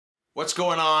What's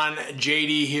going on?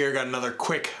 JD here. Got another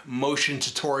quick motion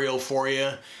tutorial for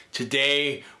you.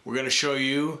 Today we're going to show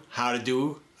you how to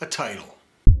do a title.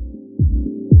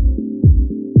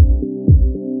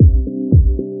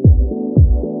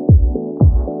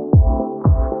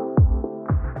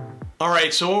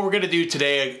 Alright, so what we're going to do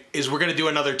today is we're going to do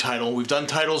another title. We've done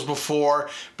titles before,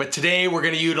 but today we're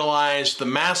going to utilize the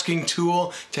masking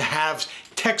tool to have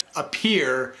text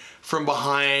appear from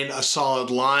behind a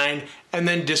solid line and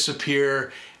then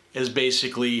disappear as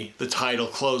basically the title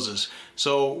closes.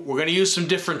 So we're going to use some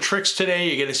different tricks today.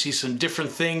 You're going to see some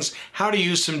different things, how to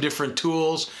use some different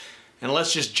tools, and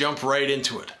let's just jump right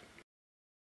into it.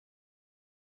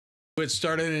 Let's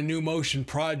start a new motion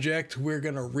project. We're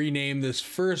going to rename this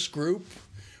first group.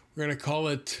 We're going to call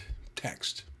it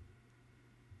text.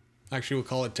 Actually, we'll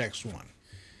call it text 1.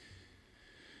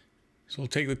 So we'll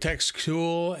take the text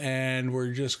tool and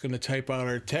we're just going to type out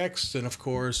our text. And of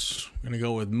course, we're going to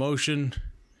go with motion.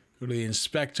 Go to the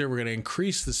inspector. We're going to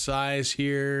increase the size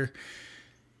here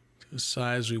to the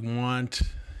size we want.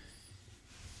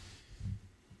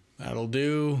 That'll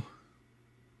do.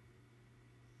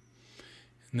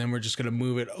 And then we're just going to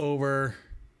move it over.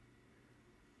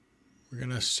 We're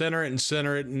going to center it,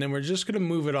 and then we're just going to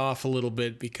move it off a little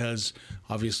bit because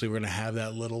obviously we're going to have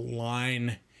that little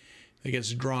line that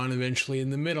gets drawn eventually in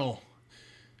the middle.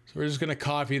 So we're just going to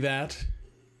copy that.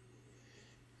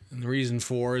 And the reason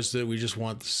for is that we just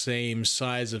want the same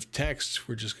size of text.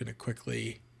 We're just going to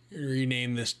quickly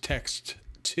rename this text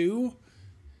 2.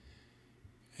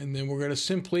 And then we're going to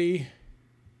simply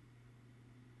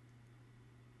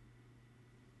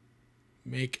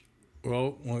make,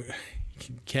 well,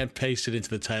 can't paste it into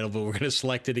the title, but we're going to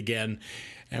select it again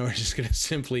and we're just going to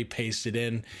simply paste it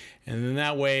in. And then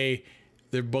that way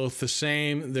they're both the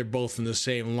same. They're both in the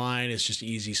same line. It's just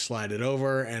easy, slide it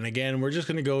over. And again, we're just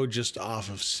going to go just off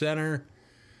of center.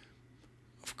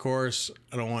 Of course,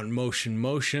 I don't want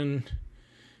motion.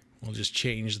 We'll just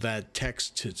change that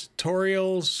text to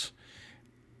tutorials.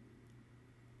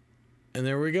 And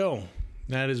there we go.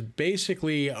 That is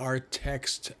basically our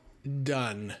text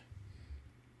done.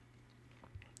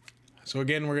 So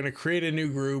again, we're going to create a new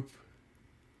group.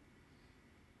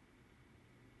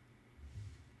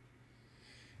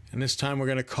 And this time we're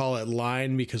going to call it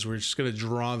line because we're just going to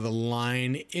draw the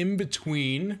line in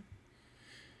between.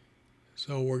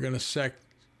 So we're going to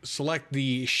select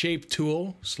the shape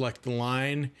tool, select the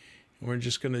line, and we're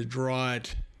just going to draw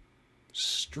it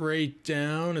straight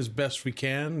down as best we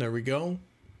can. There we go.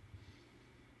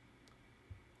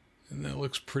 And that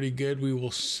looks pretty good. We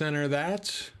will center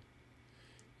that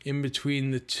in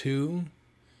between the two,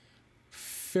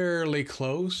 fairly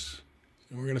close.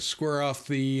 And we're going to square off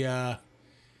the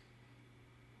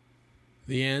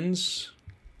ends,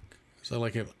 so I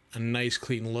like a nice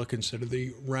clean look instead of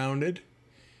the rounded.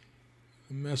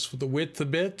 Mess with the width a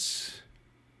bit.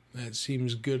 That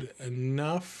seems good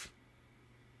enough.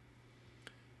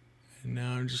 And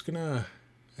now I'm just gonna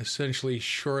essentially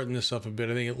shorten this up a bit.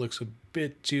 I think it looks a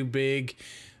bit too big.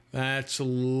 That's a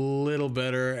little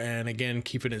better, and again,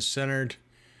 keeping it centered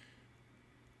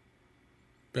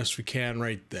best we can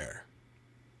right there.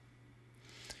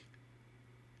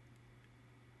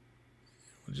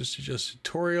 We'll just adjust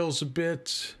tutorials a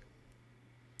bit.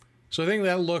 So I think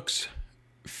that looks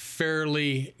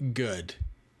fairly good.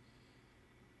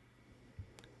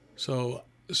 So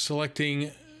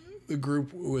selecting the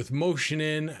group with motion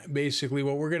in, basically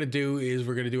what we're going to do is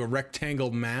we're going to do a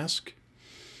rectangle mask.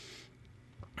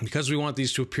 Because we want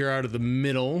these to appear out of the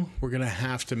middle, we're going to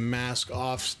have to mask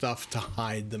off stuff to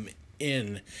hide them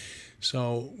in.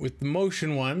 So with the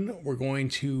motion one, we're going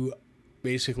to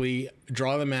basically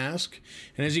draw the mask.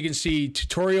 And as you can see,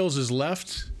 tutorials is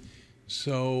left.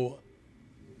 So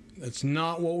that's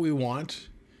not what we want.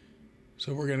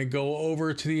 So we're going to go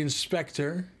over to the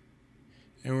inspector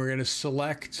and we're going to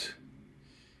select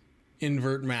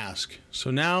invert mask. So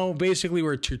now basically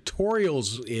where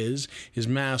tutorials is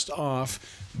masked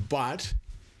off, but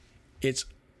it's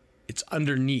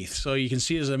underneath. So you can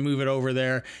see as I move it over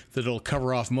there that it'll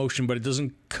cover off motion, but it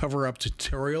doesn't cover up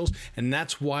tutorials, and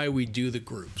that's why we do the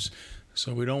groups.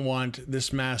 So we don't want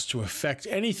this mask to affect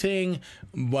anything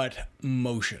but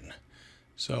motion.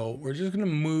 So we're just going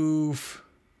to move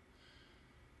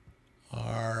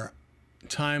our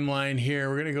timeline here.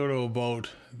 We're going to go to about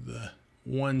the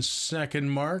 1 second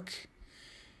mark.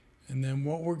 And then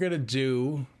what we're going to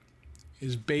do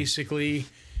is basically,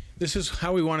 this is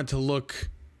how we want it to look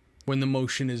when the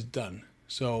motion is done.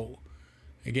 So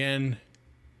again,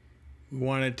 we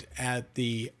want it at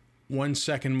the 1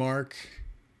 second mark.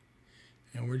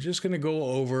 And we're just going to go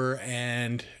over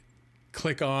and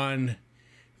click on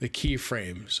the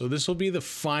keyframe. So this will be the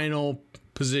final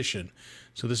position.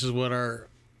 So this is what our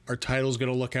title is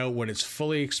going to look out when it's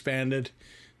fully expanded.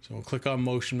 So we'll click on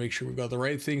motion, make sure we've got the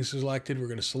right thing selected. We're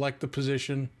going to select the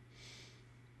position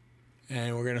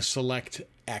and we're going to select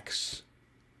X.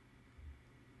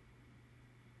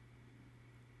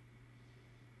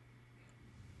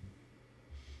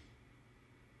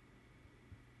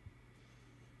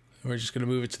 We're just going to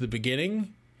move it to the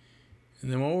beginning.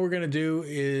 And then what we're going to do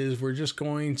is we're just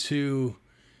going to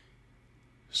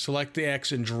select the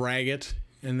X and drag it.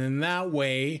 And then that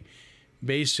way,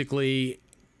 basically,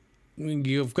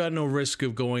 you've got no risk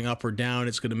of going up or down.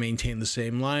 It's going to maintain the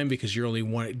same line because you're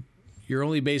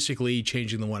only basically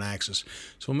changing the one axis.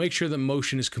 So we'll make sure that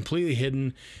motion is completely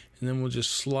hidden. And then we'll just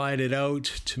slide it out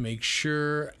to make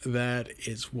sure that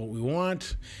it's what we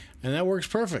want. And that works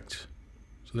perfect.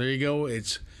 So there you go.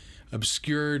 It's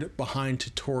obscured behind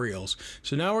tutorials.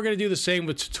 So now we're going to do the same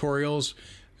with tutorials.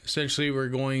 Essentially, we're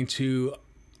going to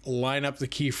line up the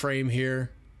keyframe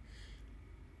here.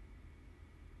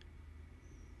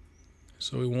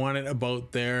 So we want it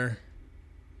about there.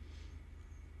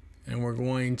 And we're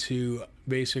going to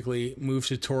basically move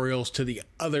tutorials to the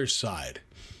other side.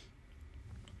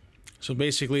 So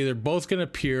basically, they're both going to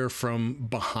appear from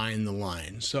behind the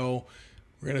line. So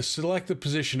we're going to select the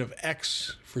position of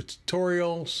X for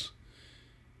tutorials.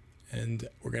 And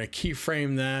we're going to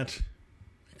keyframe that.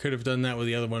 I could have done that with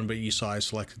the other one, but you saw I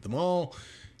selected them all.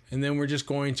 And then we're just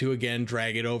going to, again,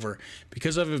 drag it over.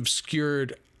 Because I've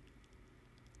obscured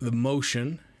the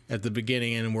motion at the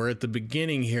beginning, and we're at the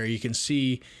beginning here, you can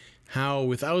see how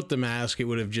without the mask, it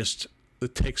would have just, the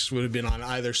text would have been on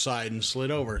either side and slid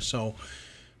over. So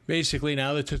basically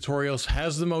now the tutorials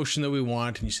has the motion that we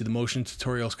want, and you see the motion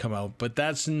tutorials come out, but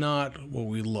that's not what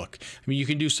we look. I mean, you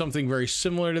can do something very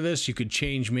similar to this. You could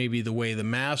change maybe the way the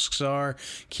masks are,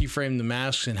 keyframe the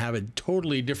masks and have a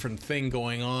totally different thing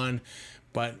going on,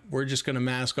 but we're just going to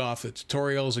mask off the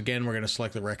tutorials. Again, we're going to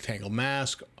select the rectangle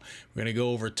mask. We're going to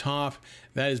go over top.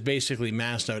 That is basically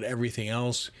masked out everything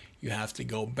else. You have to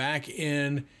go back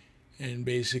in and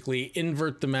basically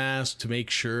invert the mask to make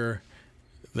sure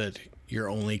that you're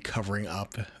only covering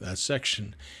up that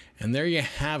section. And there you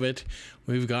have it.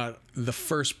 We've got the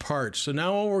first part. So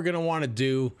now what we're going to want to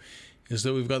do is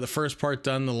that we've got the first part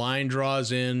done. The line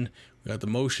draws in. We've got the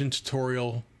motion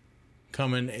tutorial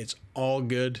coming. It's all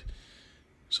good.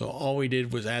 So all we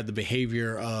did was add the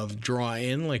behavior of draw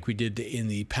in like we did in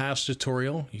the past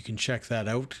tutorial. You can check that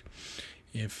out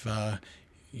if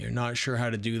you're not sure how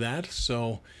to do that.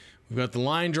 So we've got the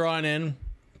line drawn in.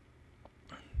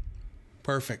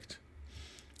 Perfect.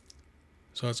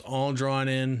 So it's all drawn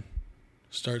in,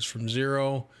 starts from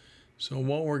 0. So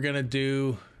what we're going to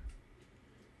do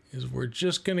is we're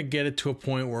just going to get it to a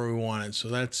point where we want it.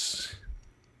 So it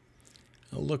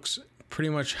looks pretty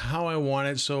much how I want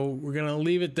it. So we're going to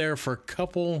leave it there for a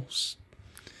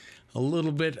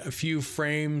few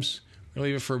frames. We'll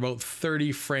leave it for about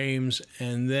 30 frames,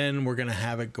 and then we're going to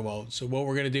have it go out. So what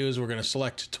we're going to do is we're going to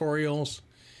select tutorials,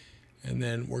 and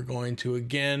then we're going to,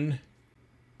 again,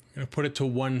 we're going to put it to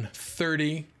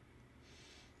 130.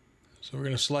 So we're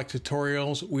going to select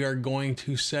tutorials. We are going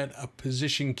to set a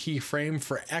position keyframe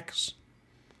for X.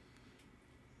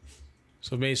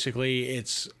 So basically it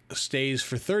stays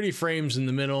for 30 frames in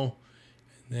the middle.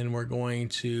 And then we're going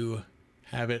to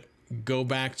have it go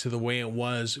back to the way it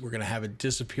was. We're going to have it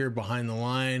disappear behind the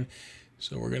line.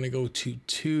 So we're going to go to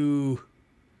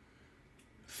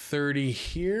 230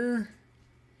 here.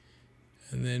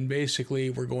 And then basically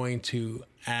we're going to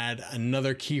add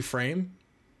another keyframe.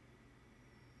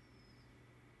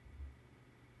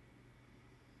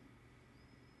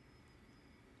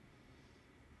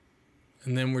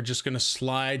 And then we're just going to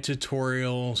slide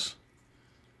tutorials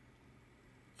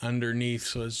underneath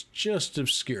so it's just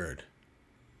obscured.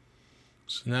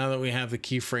 So now that we have the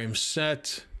keyframe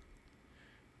set,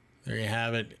 there you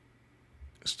have it.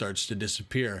 It starts to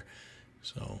disappear.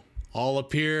 So all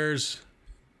appears,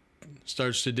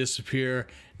 starts to disappear.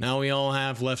 Now we all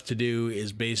have left to do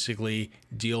is basically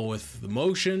deal with the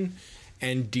motion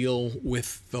and deal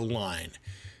with the line.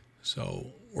 So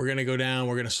we're going to go down,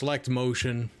 we're going to select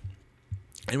motion,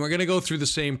 and we're going to go through the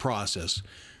same process.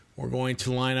 We're going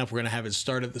to line up, we're going to have it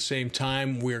start at the same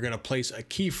time. We're going to place a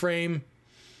keyframe.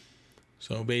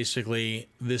 So basically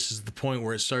this is the point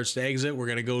where it starts to exit. We're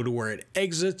going to go to where it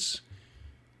exits.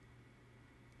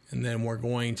 And then we're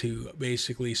going to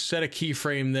basically set a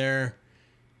keyframe there,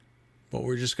 but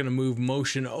we're just going to move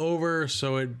motion over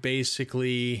so it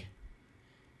basically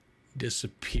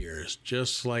disappears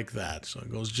just like that. So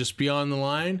it goes just beyond the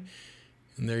line,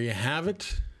 and there you have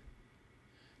it.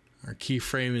 Our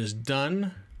keyframe is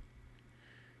done.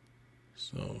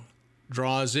 So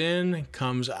draws in,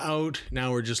 comes out.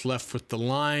 Now we're just left with the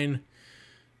line.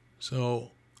 So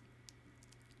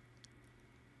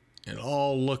it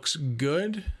all looks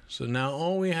good. So now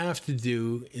all we have to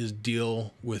do is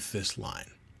deal with this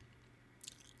line.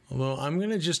 Although I'm going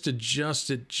to just adjust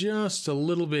it just a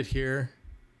little bit here,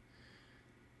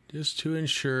 just to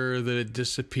ensure that it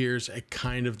disappears at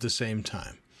kind of the same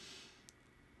time.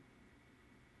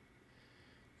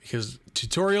 Because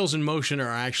tutorials in Motion are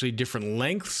actually different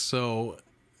lengths, so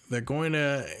we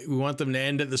want them to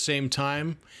end at the same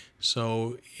time.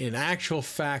 So in actual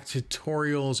fact,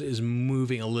 tutorials is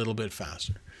moving a little bit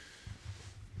faster.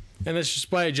 And that's just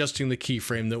by adjusting the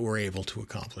keyframe that we're able to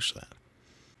accomplish that.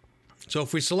 So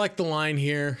if we select the line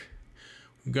here,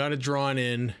 we've got it drawn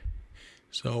in.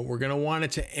 So we're going to want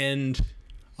it to end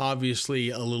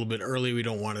obviously a little bit early. We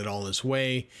don't want it all this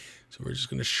way. So we're just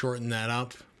going to shorten that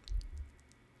up.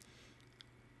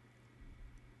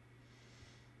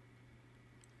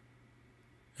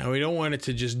 Now we don't want it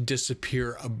to just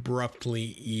disappear abruptly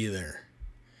either.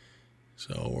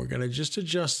 So we're going to just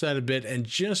adjust that a bit. And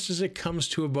just as it comes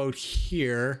to about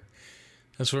here,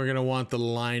 that's where we're going to want the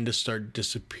line to start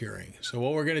disappearing. So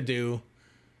what we're going to do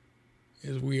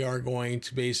is we are going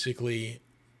to basically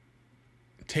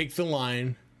take the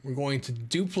line. We're going to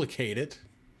duplicate it.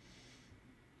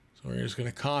 So we're just going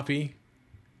to copy.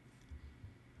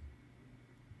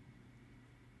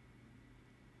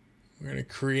 We're going to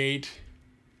create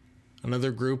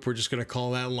another group. We're just going to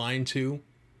call that line 2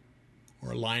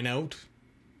 or line out.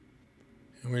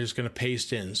 And we're just going to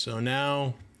paste in. So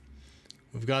now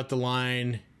we've got the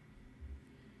line.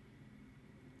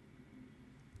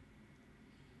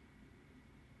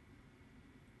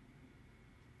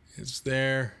 It's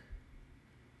there.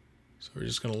 So we're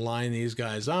just going to line these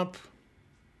guys up.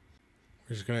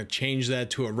 We're just going to change that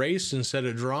to erase instead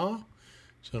of draw.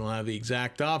 So it'll have the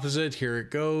exact opposite. Here it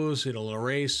goes. It'll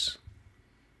erase.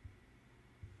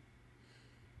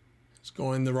 It's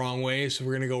going the wrong way. So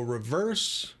we're going to go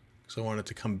reverse. So I want it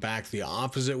to come back the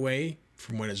opposite way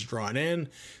from when it's drawn in.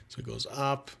 So it goes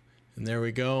up, and there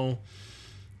we go.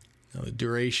 Now the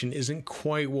duration isn't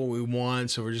quite what we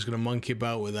want, so we're just going to monkey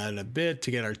about with that a bit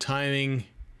to get our timing.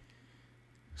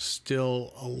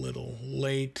 Still a little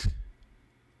late.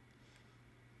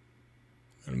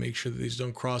 Gotta make sure that these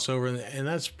don't cross over, and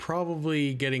that's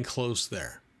probably getting close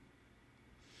there.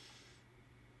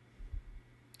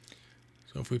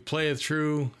 So if we play it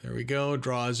through, there we go,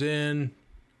 draws in,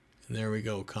 and there we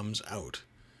go, comes out.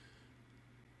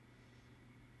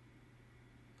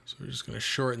 So we're just going to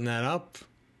shorten that up.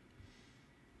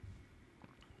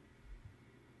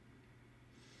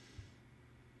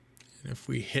 And if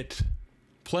we hit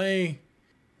play,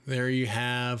 there you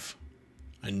have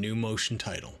a new Motion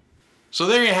title. So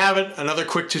there you have it, another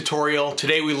quick tutorial.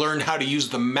 Today we learned how to use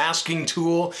the masking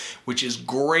tool, which is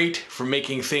great for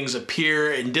making things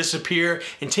appear and disappear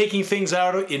and taking things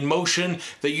out in Motion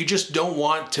that you just don't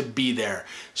want to be there.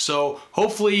 So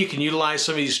hopefully you can utilize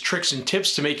some of these tricks and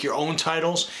tips to make your own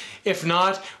titles. If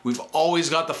not, we've always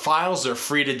got the files. They're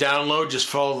free to download. Just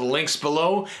follow the links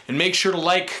below and make sure to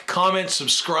like, comment,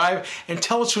 subscribe, and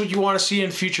tell us what you want to see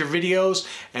in future videos,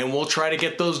 and we'll try to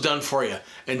get those done for you.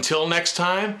 Until next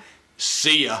time,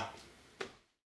 see ya.